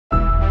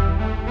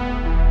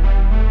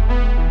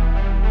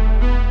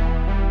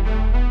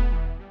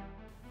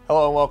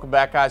Hello and welcome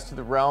back, guys, to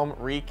the Realm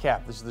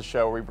Recap. This is the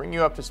show where we bring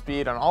you up to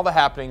speed on all the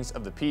happenings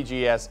of the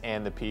PGS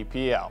and the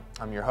PPL.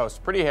 I'm your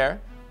host, Pretty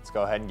Hair. Let's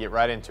go ahead and get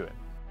right into it.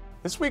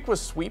 This week was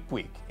sweep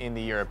week in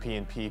the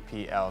European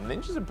PPL.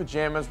 Ninjas in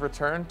Pajamas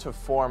return to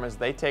form as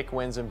they take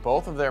wins in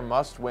both of their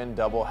must-win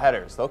double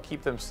headers. They'll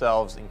keep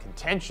themselves in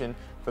contention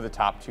for the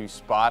top 2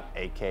 spot,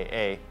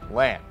 aka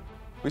LAN.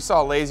 We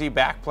saw Lazy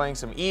back playing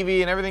some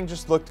Eevee and everything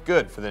just looked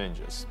good for the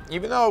Ninjas.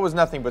 Even though it was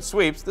nothing but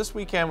sweeps, this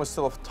weekend was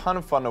still a ton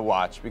of fun to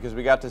watch because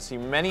we got to see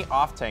many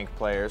off-tank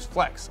players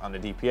flex on the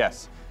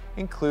DPS,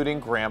 including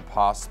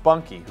Grandpa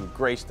Spunky, who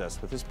graced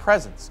us with his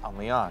presence on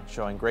Leon,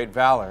 showing great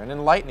valor and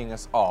enlightening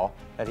us all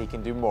that he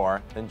can do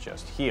more than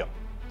just heal.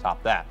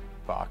 Top that,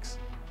 Fox.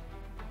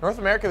 North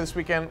America this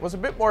weekend was a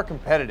bit more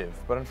competitive,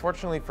 but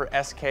unfortunately for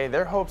SK,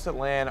 their hopes at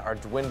LAN are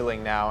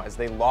dwindling now as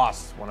they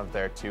lost one of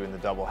their 2 in the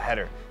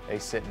doubleheader. They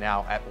sit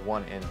now at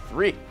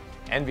 1-3.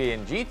 Envy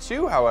and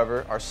G2,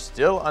 however, are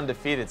still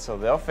undefeated, so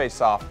they'll face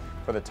off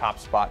for the top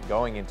spot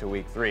going into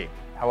week 3.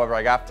 However,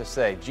 I got to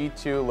say,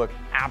 G2 looked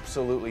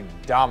absolutely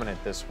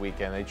dominant this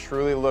weekend. They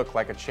truly look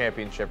like a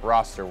championship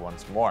roster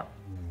once more.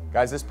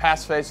 Guys, this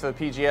past phase for the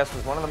PGS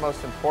was one of the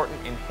most important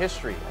in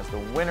history, as the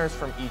winners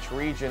from each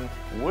region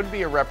would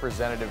be a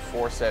representative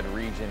for said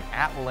region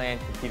at LAN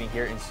competing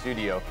here in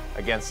studio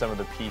against some of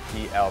the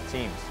PPL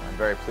teams. I'm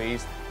very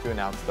pleased to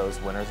announce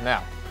those winners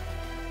now.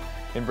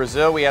 In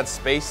Brazil, we had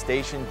Space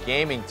Station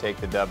Gaming take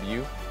the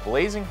W,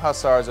 Blazing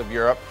Hussars of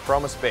Europe,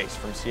 Chromospace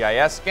from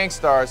CIS,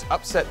 Gangstars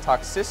upset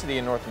Toxicity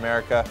in North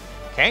America,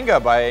 Kanga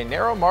by a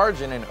narrow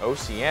margin in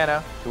Oceania,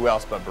 who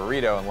else but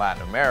Burrito in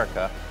Latin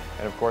America,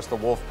 and of course the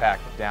Wolfpack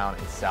down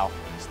in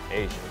Southeast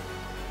Asia.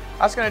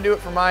 That's going to do it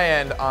for my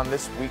end on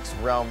this week's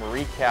Realm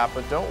Recap,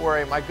 but don't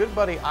worry, my good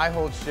buddy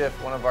iHoldShift,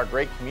 one of our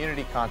great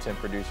community content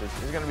producers,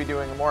 is going to be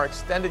doing a more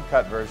extended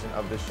cut version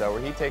of this show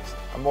where he takes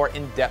a more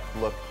in-depth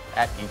look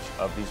at each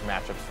of these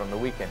matchups from the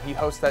weekend. He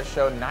hosts that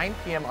show 9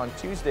 p.m. on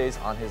Tuesdays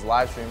on his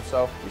live stream,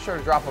 so be sure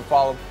to drop a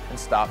follow and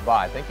stop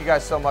by. Thank you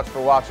guys so much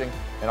for watching,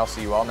 and I'll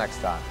see you all next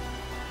time.